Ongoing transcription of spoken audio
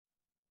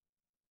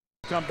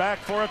Come back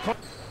for a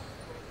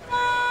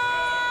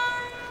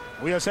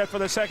we are set for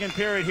the second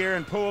period here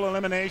in pool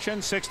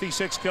elimination.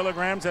 66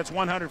 kilograms, that's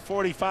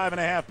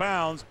 145.5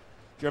 pounds.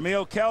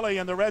 Jameel Kelly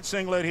in the red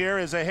singlet here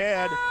is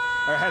ahead,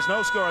 or has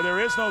no score. There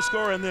is no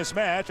score in this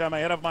match. I'm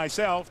ahead of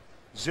myself.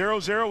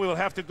 0-0. We will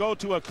have to go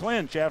to a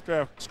clinch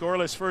after a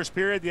scoreless first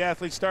period. The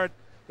athletes start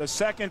the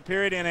second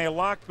period in a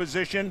locked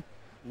position.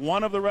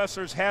 One of the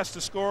wrestlers has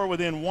to score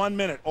within 1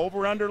 minute.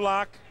 Over under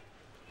lock.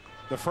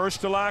 The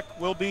first to lock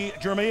will be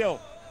Jameel.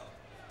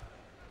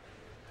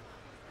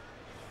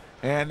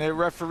 And the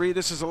referee,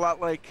 this is a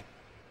lot like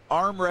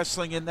arm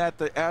wrestling in that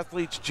the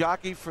athletes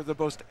jockey for the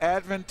most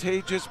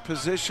advantageous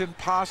position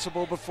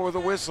possible before the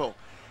whistle.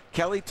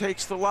 Kelly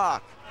takes the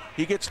lock.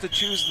 He gets to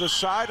choose the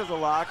side of the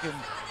lock, and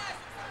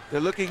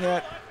they're looking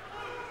at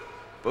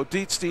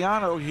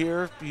Bodistiano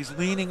here. He's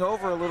leaning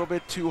over a little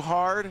bit too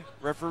hard.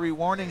 Referee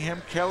warning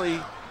him. Kelly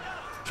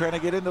trying to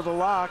get into the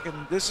lock,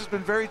 and this has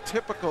been very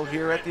typical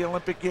here at the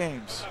Olympic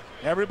Games.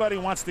 Everybody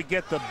wants to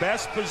get the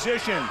best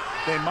position.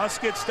 They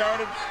must get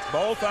started.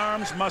 Both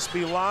arms must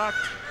be locked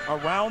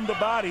around the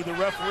body. The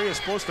referee is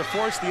supposed to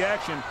force the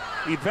action.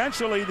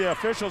 Eventually, the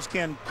officials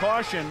can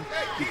caution.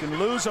 You can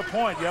lose a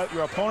point.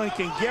 Your opponent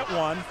can get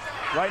one.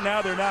 Right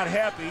now, they're not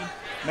happy.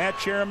 Matt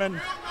Chairman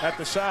at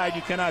the side,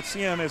 you cannot see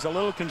him, is a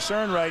little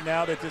concerned right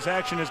now that this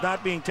action is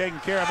not being taken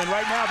care of. And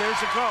right now, there's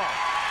the call.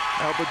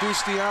 Now,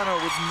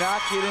 Bodistiano would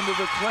not get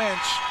into the clinch,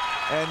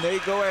 and they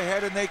go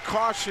ahead and they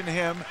caution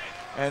him.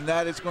 And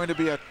that is going to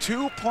be a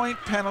 2-point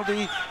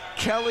penalty.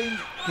 Kelly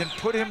can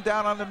put him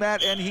down on the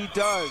mat, and he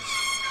does.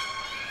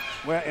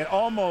 Well, it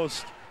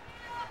almost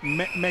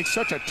makes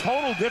such a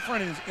total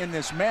difference in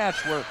this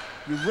match where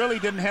you really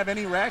didn't have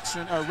any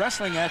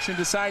wrestling action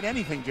decide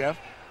anything, Jeff.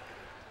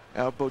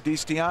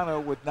 Bodistiano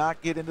would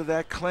not get into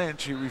that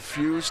clinch. He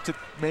refused to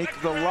make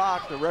the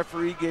lock. The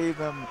referee gave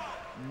them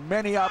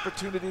many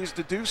opportunities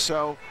to do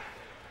so,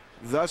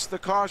 thus the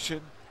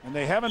caution. And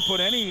they haven't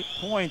put any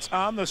points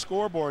on the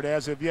scoreboard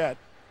as of yet.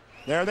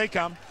 There they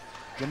come.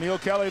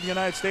 Jameel Kelly of the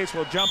United States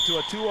will jump to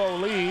a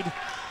 2-0 lead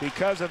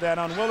because of that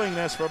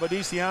unwillingness for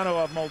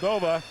Bodistiano of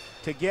Moldova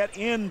to get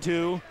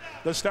into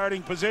the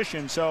starting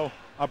position. So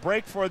a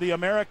break for the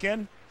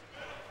American.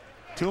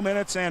 2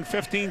 minutes and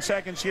 15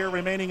 seconds here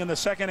remaining in the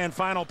second and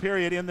final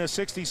period in the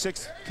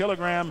 66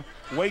 kilogram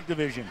weight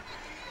division.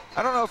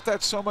 I don't know if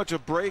that's so much a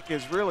break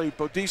as really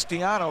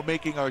Bodistiano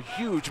making a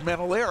huge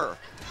mental error.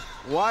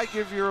 Why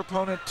give your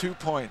opponent 2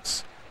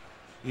 points?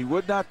 He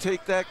would not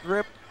take that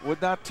grip,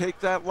 would not take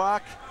that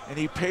lock, and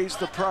he pays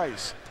the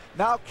price.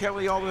 Now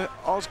Kelly,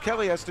 all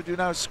Kelly has to do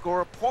now is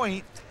score a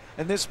point,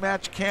 and this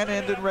match can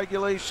end in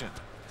regulation.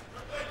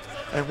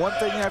 And one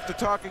thing after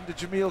talking to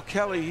Jameel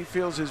Kelly, he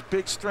feels his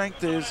big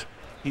strength is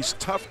he's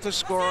tough to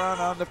score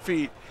on the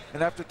feet.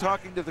 And after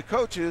talking to the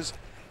coaches,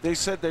 they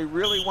said they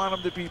really want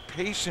him to be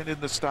patient in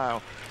the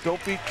style.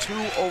 Don't be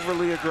too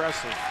overly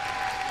aggressive.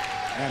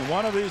 And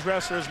one of these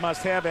wrestlers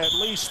must have at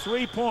least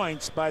 3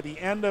 points by the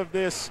end of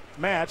this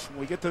match. When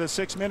we get to the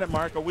 6-minute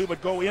mark, or we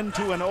would go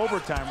into an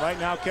overtime. Right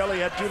now, Kelly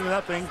had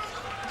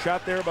 2-0.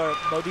 Shot there by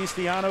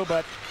Bodistiano,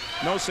 but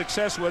no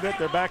success with it.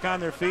 They're back on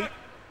their feet.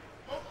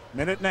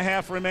 Minute and a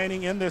half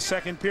remaining in this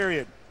second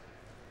period.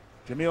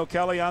 Jameel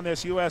Kelly on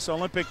this U.S.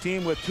 Olympic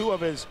team with 2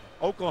 of his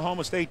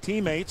Oklahoma State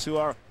teammates who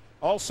are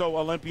also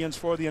Olympians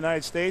for the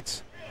United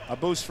States. A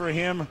boost for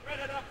him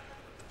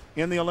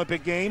in the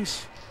Olympic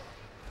Games.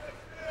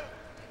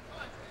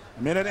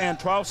 Minute and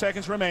 12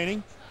 seconds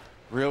remaining.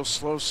 Real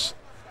slow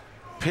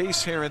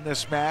pace here in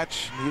this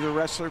match. Neither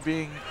wrestler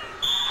being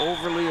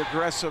overly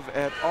aggressive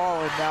at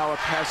all, and now a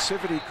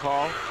passivity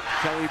call.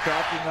 Kelly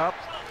backing up,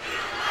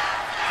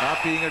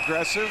 not being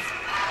aggressive,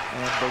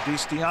 and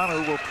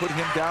Bodistiano will put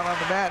him down on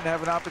the mat and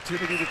have an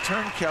opportunity to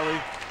turn Kelly.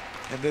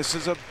 And this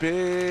is a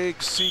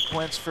big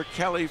sequence for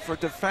Kelly for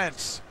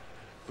defense.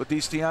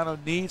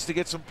 Bodistiano needs to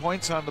get some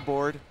points on the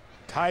board.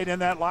 Tied in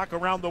that lock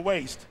around the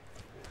waist.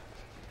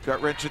 Gut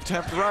wrench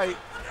attempt right.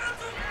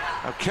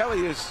 Now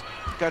Kelly has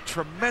got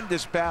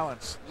tremendous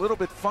balance. A little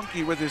bit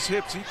funky with his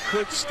hips. He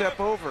could step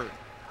over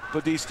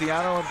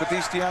Bodistiano, and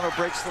Bodistiano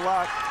breaks the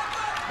lock.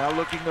 Now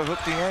looking to hook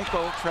the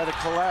ankle, try to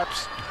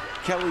collapse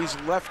Kelly's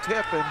left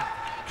hip, and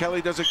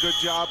Kelly does a good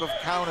job of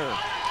counter.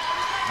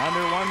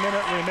 Under 1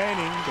 minute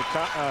remaining. The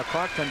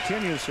clock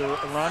continues to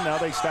run. Now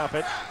they stop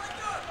it.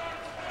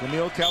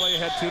 Jameel Kelly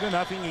had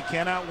 2-0. He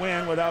cannot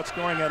win without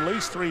scoring at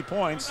least 3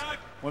 points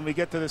when we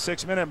get to the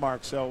 6-minute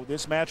mark. So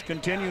this match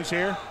continues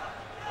here.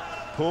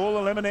 Pool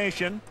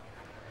elimination.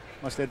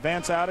 Must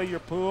advance out of your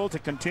pool to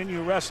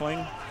continue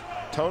wrestling.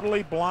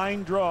 Totally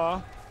blind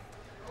draw.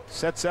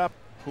 Sets up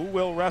who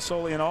will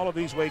wrestle in all of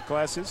these weight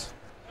classes.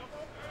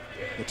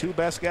 The 2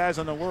 best guys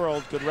in the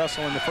world could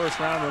wrestle in the first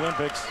round of the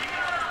Olympics.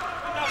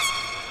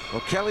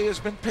 Well, Kelly has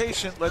been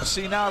patient. Let's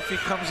see now if he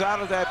comes out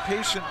of that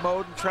patient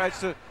mode and tries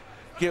to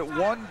get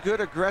one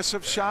good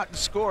aggressive shot and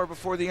score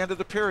before the end of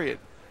the period.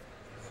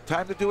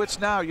 Time to do it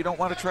now. You don't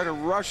want to try to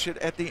rush it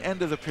at the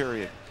end of the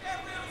period.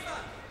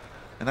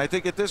 And I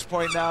think at this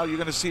point now, you're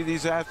going to see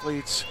these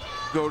athletes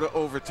go to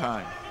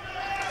overtime.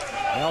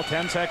 Well,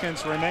 10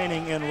 seconds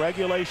remaining in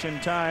regulation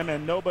time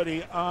and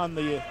nobody on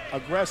the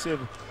aggressive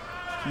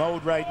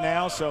mode right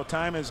now, so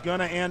time is going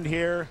to end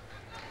here.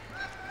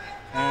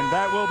 And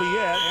that will be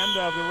it, end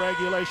of the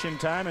regulation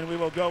time, and we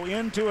will go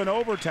into an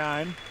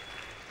overtime.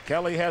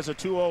 Kelly has a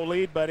 2-0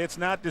 lead, but it's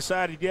not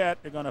decided yet.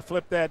 They're going to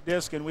flip that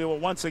disc, and we will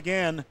once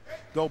again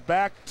go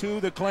back to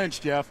the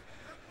clinch, Jeff.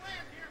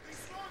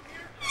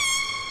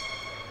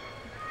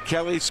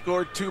 Kelly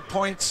scored 2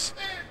 points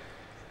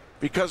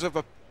because of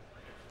a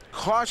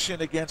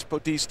caution against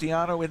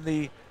Bodistiano in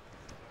the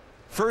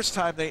first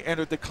time they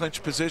entered the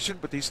clinch position.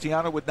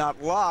 Bodistiano would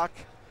not lock.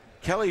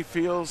 Kelly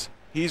feels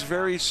he's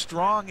very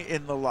strong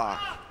in the lock.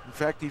 In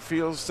fact, he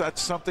feels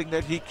that's something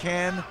that he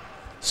can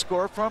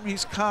score from.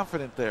 He's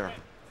confident there.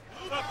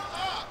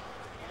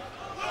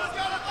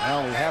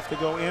 Well, we have to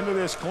go into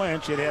this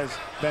clinch. It has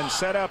been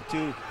set up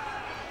to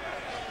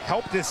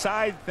help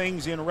decide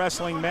things in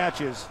wrestling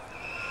matches.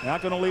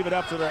 Not going to leave it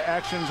up to the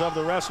actions of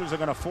the wrestlers. They're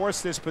going to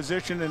force this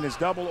position in this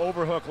double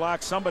overhook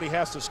lock. Somebody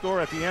has to score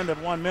at the end of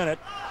 1 minute.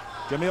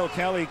 Jamil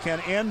Kelly can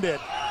end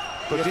it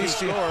if he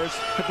scores.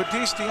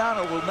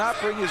 Bodistiano will not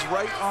bring his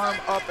right arm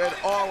up at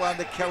all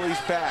onto Kelly's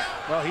back.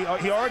 Well,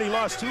 he already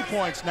lost 2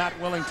 points not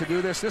willing to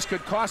do this. This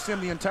could cost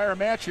him the entire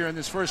match here in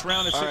this first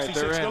round at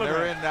 66 kilograms.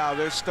 They're in now.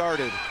 They're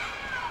started.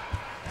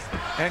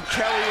 And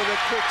Kelly with a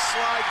quick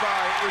slide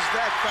by. It was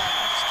that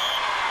fast.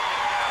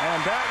 And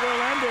that will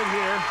end it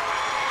here.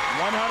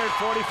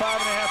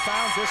 145.5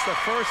 pounds. This is the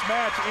first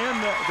match in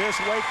this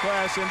weight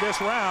class in this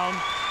round.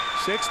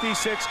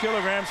 66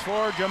 kilograms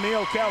for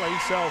Jamil Kelly.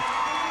 So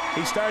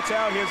he starts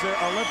out his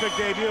Olympic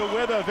debut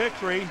with a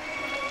victory.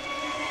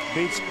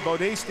 Beats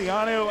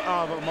Bodistiano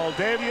of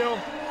Moldavia.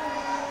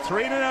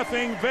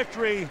 3-0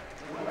 victory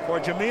for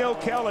Jamil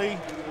Kelly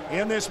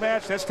in this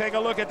match. Let's take a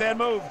look at that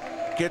move.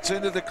 Gets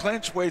into the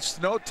clinch,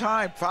 wastes no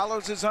time,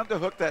 follows his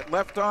underhook, that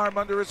left arm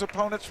under his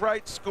opponent's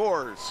right,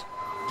 scores.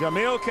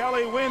 Jamil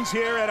Kelly wins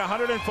here at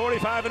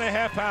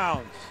 145.5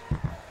 pounds.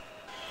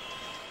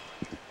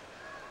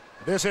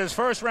 This is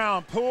first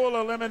round pool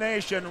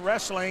elimination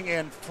wrestling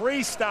in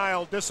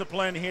freestyle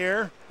discipline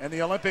here in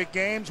the Olympic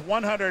Games.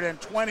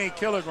 120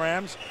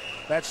 kilograms.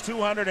 That's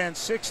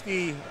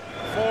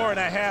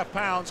 264.5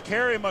 pounds.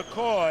 Kerry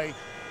McCoy,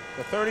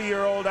 the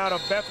 30-year-old out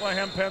of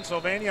Bethlehem,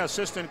 Pennsylvania,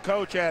 assistant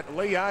coach at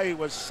Lehigh,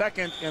 was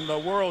second in the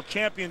World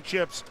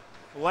Championships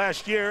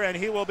last year, and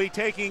he will be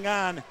taking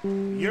on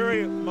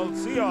Yuri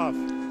Moltsev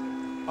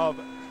of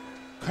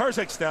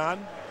Kazakhstan.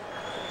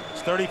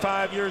 He's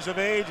 35 years of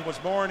age, was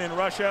born in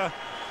Russia.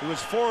 He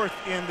was fourth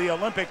in the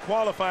Olympic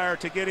qualifier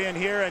to get in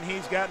here, and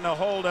he's gotten a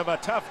hold of a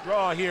tough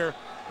draw here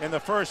in the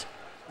first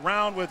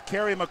round with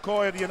Kerry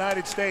McCoy of the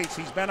United States.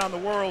 He's been on the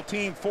world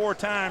team 4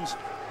 times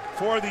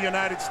for the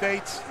United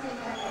States.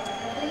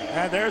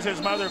 And there's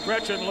his mother,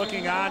 Gretchen,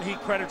 looking on. He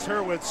credits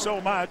her with so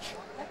much.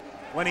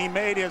 When he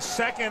made his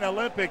second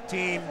Olympic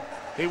team,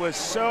 he was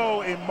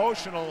so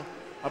emotional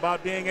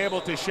about being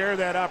able to share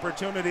that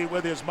opportunity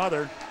with his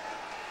mother.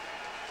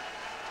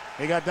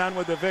 He got done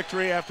with the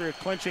victory after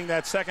clinching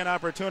that second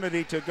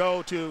opportunity to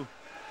go to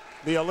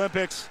the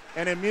Olympics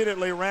and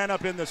immediately ran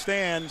up in the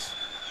stands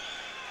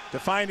to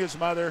find his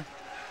mother.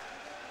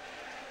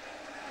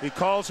 He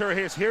calls her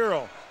his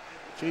hero.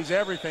 She's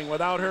everything.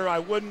 Without her, I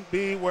wouldn't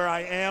be where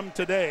I am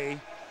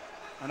today.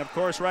 And of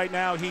course, right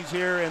now he's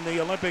here in the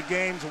Olympic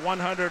Games,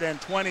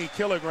 120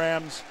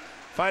 kilograms,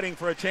 fighting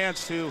for a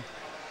chance to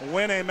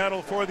win a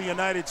medal for the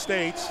United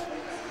States.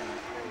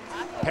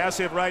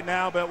 Passive right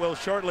now, but will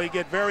shortly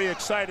get very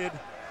excited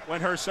when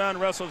her son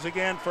wrestles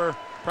again for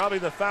probably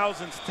the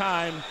 1000th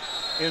time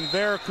in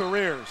their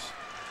careers.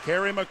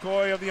 Kerry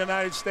McCoy of the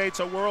United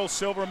States, a world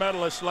silver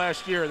medalist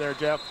last year there,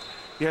 Jeff.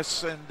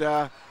 Yes,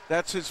 and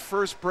that's his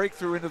first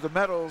breakthrough into the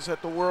medals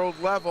at the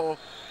world level.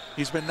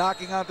 He's been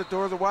knocking on the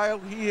door the while.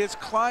 He has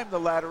climbed the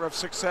ladder of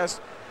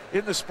success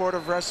in the sport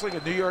of wrestling.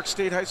 A New York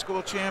State high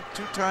school champ,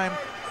 2-time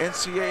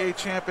NCAA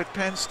champ at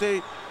Penn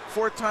State,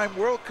 4-time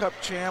World Cup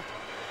champ,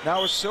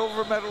 now a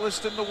silver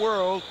medalist in the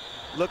world,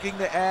 looking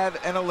to add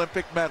an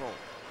Olympic medal.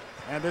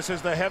 And this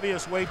is the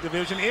heaviest weight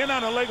division. In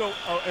on a leg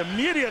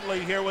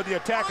immediately here with the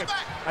attack.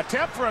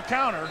 Attempt for a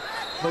counter.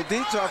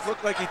 Molditsov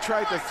looked like he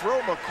tried to throw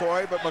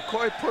McCoy, but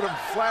McCoy put him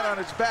flat on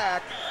his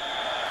back.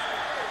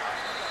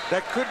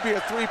 That could be a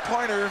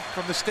 3-pointer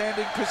from the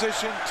standing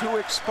position to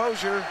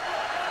exposure.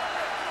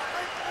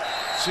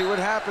 See what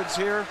happens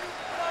here.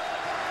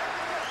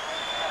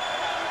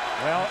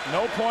 Well,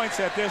 no points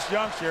at this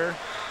juncture.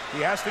 He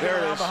has to get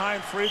around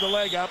behind, free the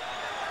leg up.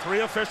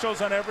 3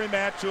 officials on every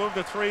match. 2 of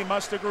the 3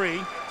 must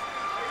agree.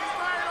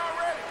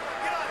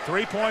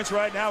 3 points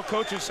right now.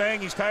 Coach is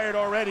saying he's tired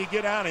already.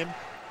 Get on him.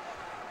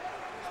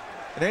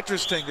 And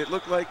interesting, it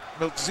looked like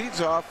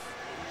Molditsov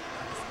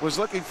was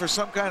looking for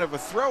some kind of a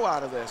throw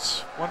out of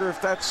this. Wonder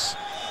if that's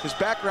his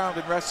background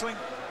in wrestling.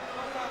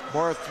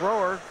 More a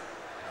thrower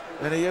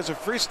than he is a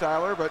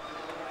freestyler, but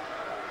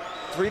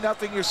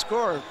 3-0 your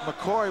score.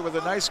 McCoy with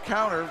a nice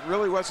counter,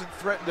 really wasn't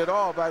threatened at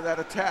all by that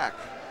attack.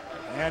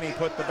 And he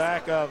put the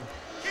back of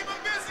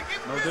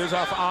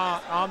Milzioff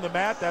on the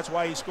mat. That's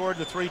why he scored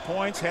the 3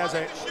 points. Has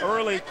an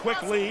early,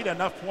 quick lead.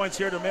 Enough points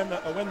here to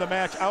win the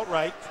match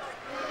outright.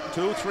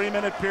 2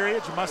 3-minute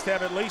periods. You must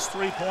have at least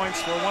 3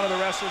 points for one of the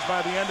wrestlers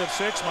by the end of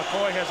 6.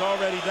 McCoy has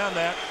already done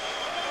that.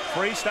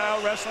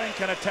 Freestyle wrestling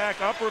can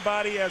attack upper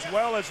body as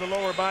well as the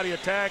lower body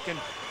attack, and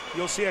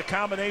you'll see a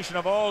combination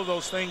of all of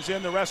those things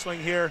in the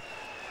wrestling here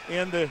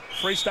in the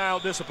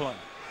freestyle discipline.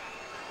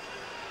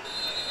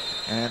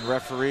 And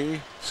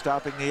referee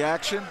stopping the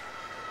action.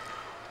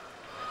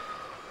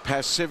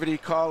 Passivity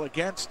call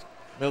against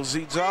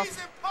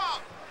Milzioff.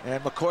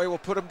 And McCoy will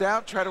put him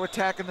down, try to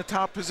attack in the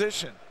top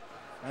position.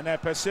 And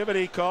that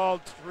passivity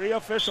called 3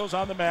 officials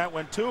on the mat.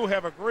 When 2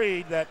 have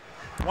agreed that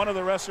one of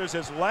the wrestlers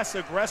is less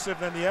aggressive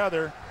than the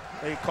other,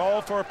 they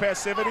call for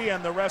passivity,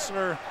 and the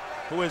wrestler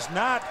who is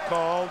not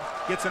called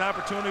gets an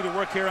opportunity to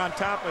work here on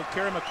top. But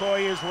Kerry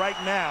McCoy is right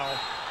now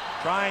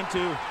trying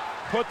to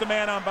put the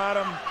man on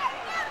bottom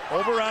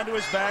over onto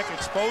his back,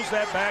 expose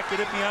that back, get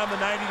it beyond the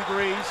 90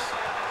 degrees.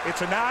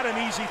 It's not an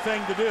easy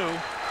thing to do.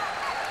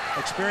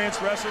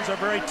 Experienced wrestlers are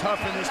very tough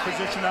in this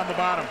position on the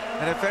bottom.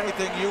 And if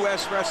anything,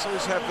 U.S.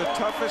 wrestlers have the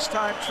toughest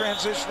time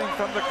transitioning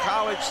from the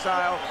college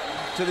style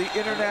to the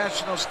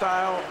international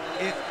style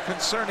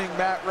concerning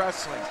mat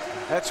wrestling.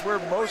 That's where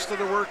most of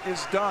the work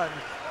is done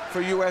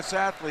for U.S.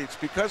 athletes.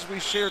 Because we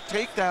share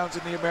takedowns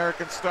in the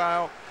American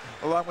style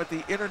along with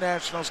the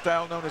international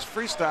style known as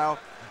freestyle,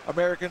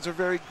 Americans are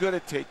very good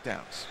at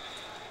takedowns.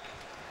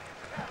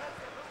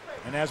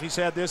 And as we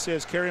said, this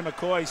is Kerry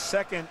McCoy's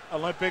 2nd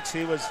Olympics.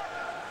 He was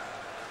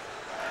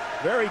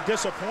very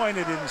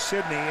disappointed in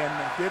Sydney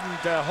and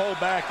didn't hold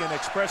back in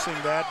expressing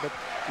that, but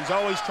he's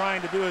always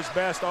trying to do his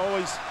best,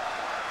 always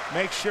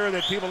make sure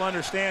that people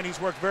understand he's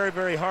worked very,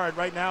 very hard.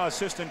 Right now,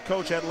 assistant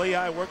coach at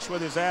Lehigh works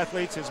with his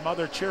athletes, his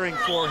mother cheering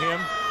for him,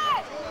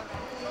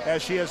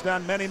 as she has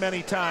done many,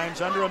 many times.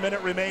 Under a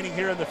minute remaining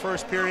here in the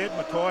first period.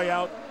 McCoy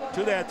out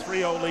to that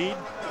 3-0 lead.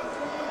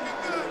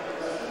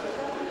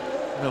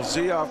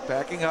 Milzioff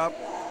backing up.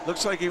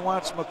 Looks like he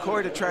wants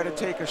McCoy to try to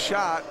take a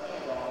shot.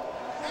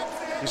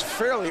 He's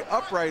fairly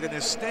upright in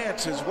his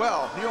stance as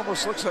well. He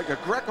almost looks like a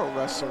Greco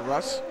wrestler,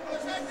 Russ.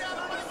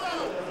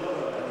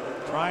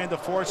 Trying to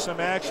force some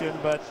action,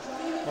 but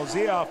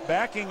Milzioff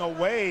backing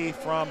away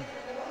from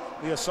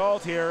the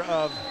assault here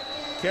of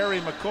Kerry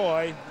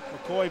McCoy.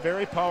 McCoy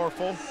very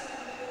powerful,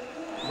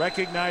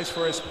 recognized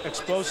for his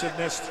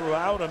explosiveness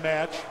throughout a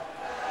match.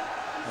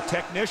 A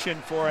technician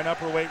for an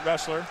upperweight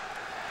wrestler.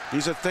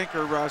 He's a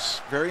thinker,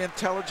 Russ. Very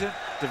intelligent,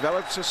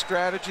 develops a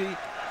strategy,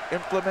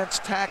 implements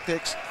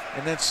tactics,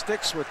 and then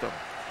sticks with them.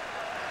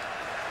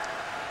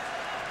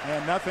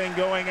 And nothing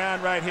going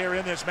on right here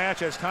in this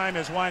match as time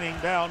is winding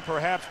down.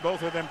 Perhaps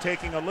both of them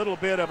taking a little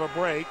bit of a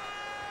break.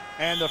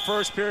 And the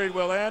first period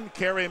will end.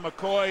 Kerry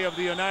McCoy of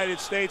the United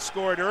States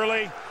scored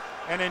early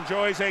and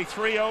enjoys a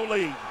 3-0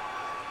 lead.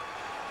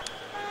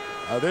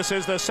 This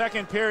is the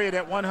second period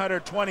at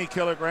 120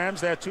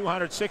 kilograms. That's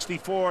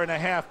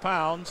 264.5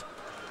 pounds.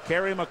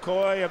 Kerry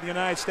McCoy of the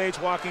United States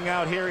walking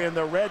out here in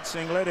the red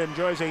singlet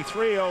enjoys a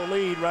 3-0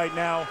 lead right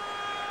now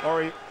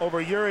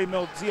over Yuri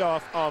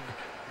Milzioff of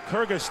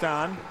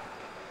Kyrgyzstan.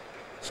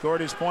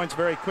 Scored his points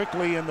very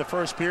quickly in the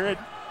first period.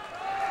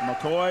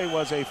 McCoy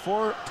was a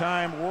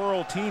 4-time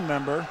world team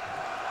member.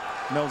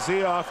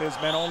 Milzioff has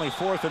been only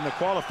 4th in the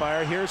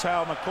qualifier. Here's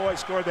how McCoy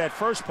scored that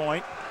first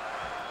point.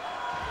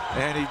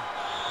 And he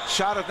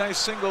shot a nice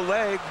single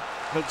leg.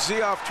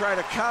 Milzioff tried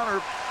to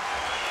counter.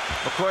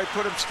 McCoy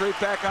put him straight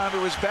back onto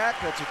his back.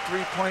 That's a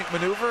 3-point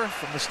maneuver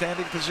from the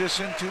standing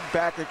position to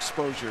back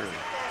exposure.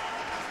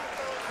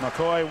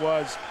 McCoy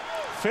was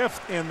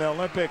 5th in the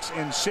Olympics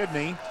in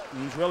Sydney.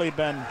 He's really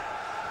been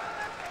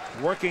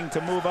working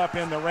to move up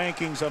in the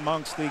rankings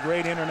amongst the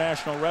great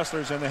international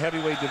wrestlers in the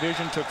heavyweight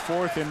division. Took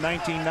 4th in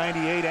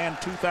 1998 and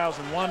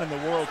 2001 in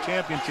the World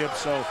Championship.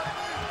 So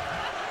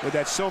with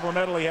that silver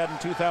medal he had in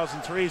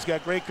 2003, he's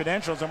got great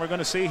credentials, and we're going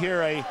to see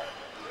here a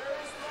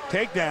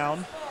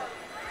takedown.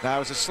 Now it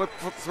was a slip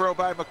throw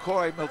by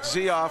McCoy.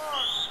 Milzioff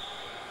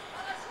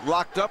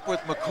locked up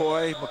with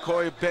McCoy.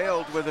 McCoy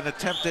bailed with an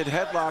attempted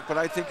headlock, but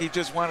I think he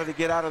just wanted to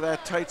get out of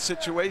that tight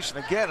situation.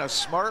 Again, a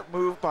smart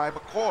move by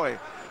McCoy.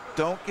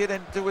 Don't get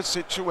into a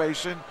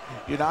situation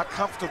you're not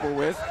comfortable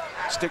with.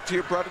 Stick to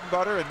your bread and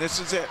butter, and this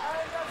is it.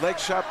 Leg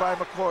shot by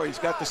McCoy. He's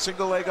got the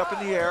single leg up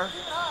in the air.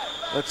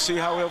 Let's see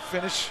how he'll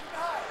finish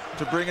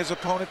to bring his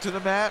opponent to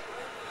the mat.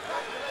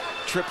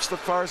 Trips the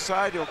far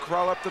side. He'll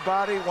crawl up the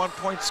body.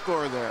 1-point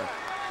score there.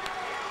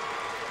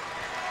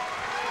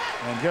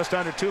 And just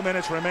under 2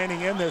 minutes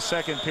remaining in this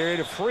second period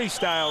of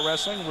freestyle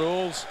wrestling.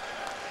 Rules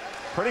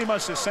pretty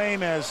much the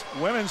same as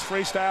women's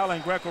freestyle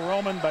and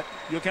Greco-Roman, but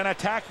you can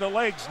attack the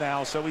legs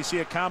now. So we see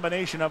a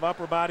combination of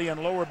upper body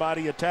and lower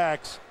body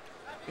attacks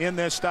in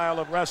this style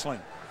of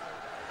wrestling.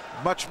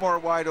 Much more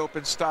wide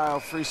open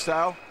style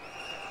freestyle.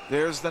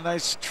 There's the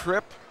nice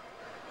trip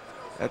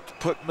that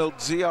put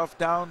Milzioff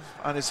down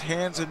on his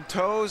hands and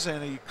toes,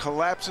 and he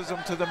collapses him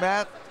to the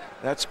mat.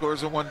 That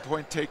scores a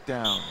 1-point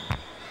takedown.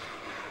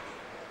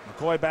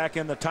 McCoy back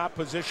in the top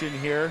position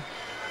here,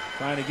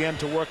 trying again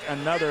to work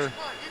another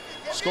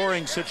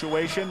scoring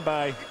situation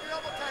by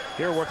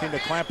here working to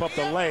clamp up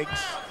the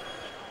legs,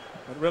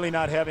 but really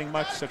not having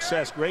much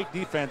success. Great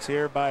defense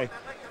here by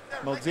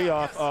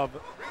Mildziev of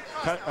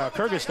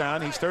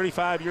Kyrgyzstan. He's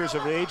 35 years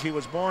of age. He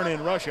was born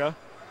in Russia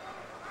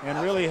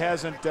and really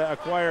hasn't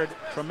acquired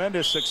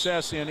tremendous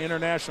success in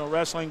international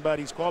wrestling, but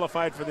he's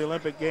qualified for the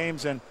Olympic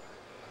Games, and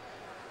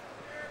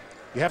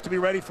you have to be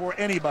ready for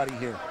anybody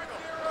here.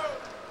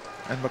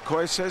 And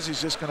McCoy says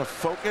he's just going to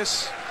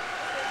focus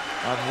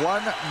on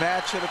one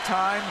match at a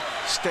time,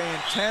 stay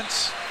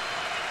intense.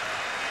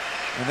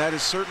 And that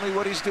is certainly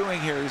what he's doing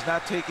here. He's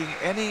not taking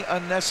any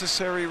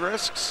unnecessary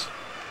risks.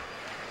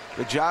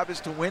 The job is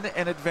to win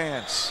and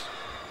advance.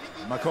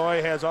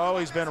 McCoy has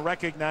always been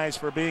recognized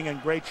for being in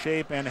great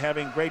shape and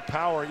having great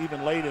power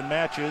even late in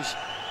matches.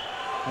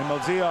 And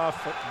Mildziev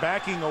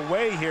backing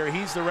away here.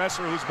 He's the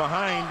wrestler who's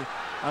behind.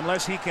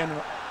 Unless he can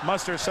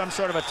muster some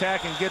sort of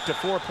attack and get to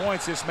 4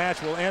 points, this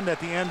match will end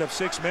at the end of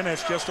 6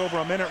 minutes, just over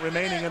a minute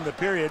remaining in the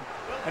period.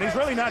 And he's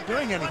really not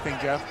doing anything,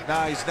 Jeff.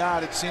 No, he's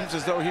not. It seems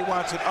as though he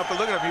wants an upper,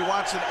 look at him, he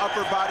wants an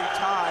upper body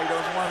tie. He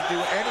doesn't want to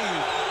do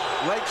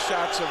any leg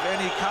shots of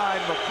any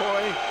kind.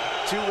 McCoy,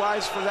 too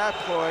wise for that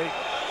ploy.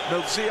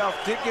 Mildziev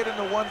did get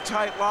into one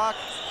tight lock.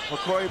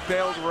 McCoy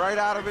bailed right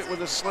out of it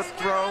with a slip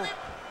throw.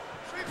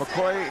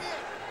 McCoy,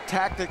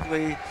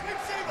 tactically,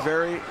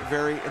 very,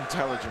 very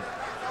intelligent.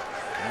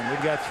 And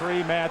we've got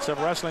 3 mats of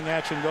wrestling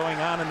action going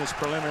on in this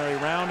preliminary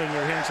round, and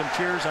you're hearing some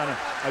cheers on an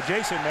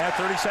adjacent mat.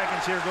 30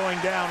 seconds here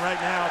going down right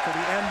now to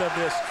the end of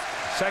this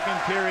second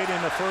period in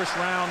the first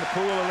round, the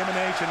pool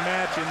elimination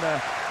match in the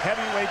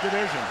heavyweight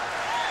division.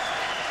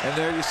 And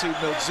there you see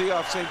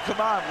Mildziev saying,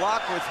 come on,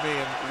 lock with me.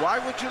 And why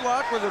would you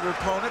lock with an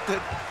opponent that,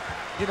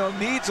 you know,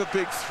 needs a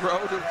big throw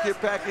to get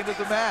back into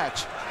the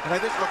match? And I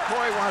think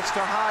McCoy wants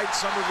to hide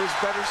some of his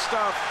better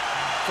stuff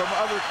from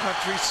other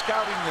countries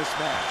scouting this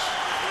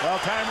match. Well,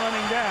 time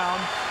running down.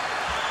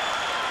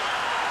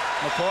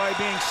 McCoy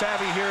being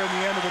savvy here in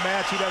the end of the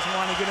match. He doesn't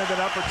want to get into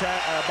that upper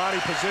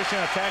body position,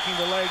 attacking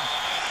the leg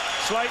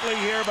slightly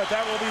here, but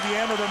that will be the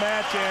end of the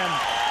match. And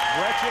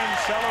Gretchen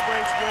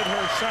celebrates with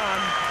her son.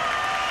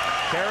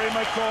 Kerry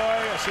McCoy,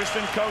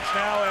 assistant coach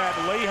now at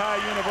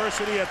Lehigh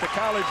University at the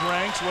college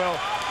ranks, will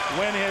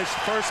win his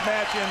first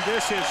match in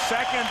this, his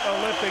second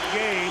Olympic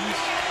Games.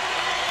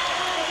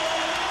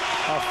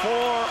 A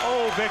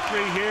 4-0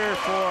 victory here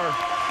for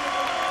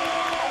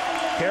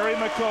Kerry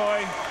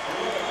McCoy.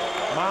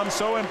 Mom's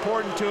so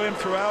important to him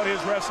throughout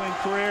his wrestling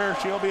career.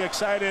 She'll be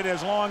excited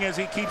as long as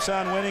he keeps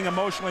on winning,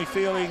 emotionally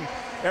feeling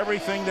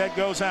everything that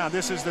goes on.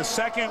 This is the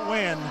second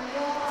win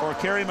for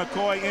Kerry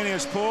McCoy in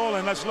his pool,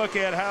 and let's look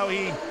at how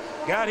he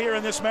got here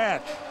in this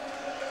match.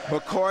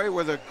 McCoy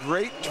with a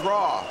great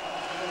draw,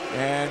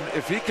 and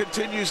if he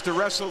continues to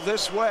wrestle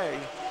this way,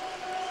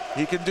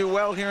 he can do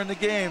well here in the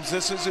games.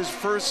 This is his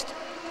first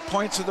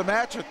points of the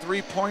match, a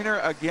 3-pointer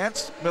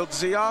against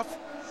Mildziev.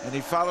 And he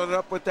followed it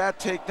up with that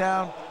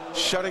takedown,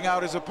 shutting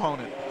out his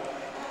opponent.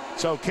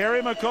 So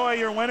Kerry McCoy,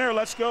 your winner.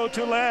 Let's go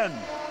to Len.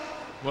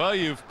 Well,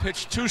 you've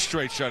pitched 2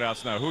 straight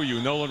shutouts now. Who are you,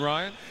 Nolan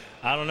Ryan?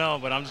 I don't know,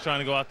 but I'm just trying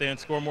to go out there and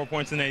score more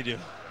points than they do.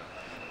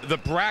 The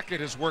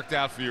bracket has worked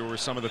out for you where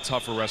some of the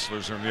tougher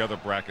wrestlers are in the other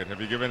bracket. Have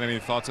you given any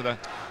thought to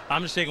that?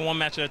 I'm just taking one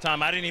match at a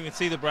time. I didn't even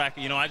see the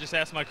bracket. You know, I just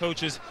asked my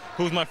coaches,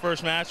 who's my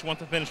first match? Want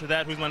to finish with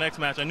that? Who's my next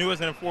match? I knew I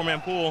was in a 4-man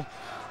pool,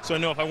 so I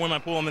know if I win my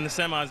pool, I'm in the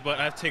semis, but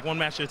I have to take one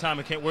match at a time.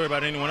 I can't worry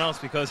about anyone else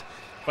because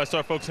if I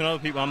start focusing on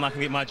other people, I'm not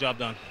going to get my job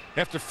done.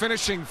 After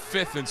finishing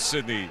 5th in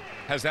Sydney,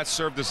 has that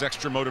served as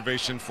extra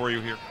motivation for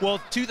you here? Well,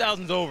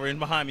 2000's over and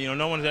behind me. You know,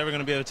 no one's ever going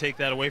to be able to take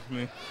that away from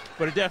me.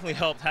 But it definitely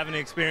helped having the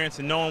experience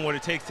and knowing what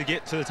it takes to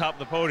get to the top of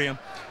the podium.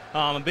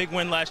 A big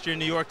win last year in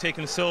New York,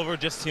 taking the silver,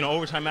 just, you know,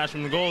 overtime match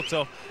from the gold.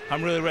 So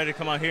I'm really ready to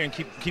come out here and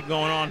keep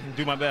going on and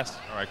do my best.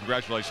 All right,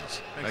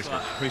 congratulations. Thanks a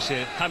lot.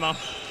 Appreciate it. Hi, Mom.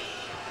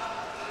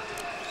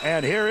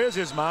 And here is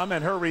his mom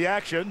and her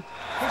reaction.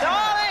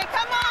 Darling,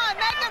 come on,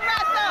 make him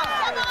wrestle.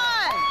 Come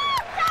on.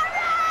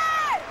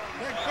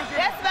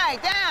 That's right,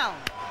 down.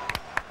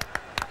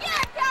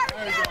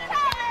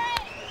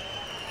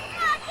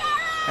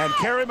 And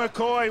Kerry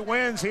McCoy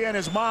wins. He and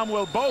his mom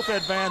will both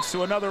advance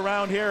to another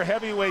round here,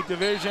 heavyweight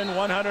division,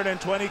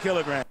 120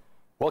 kilograms.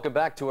 Welcome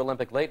back to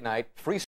Olympic Late Night. Free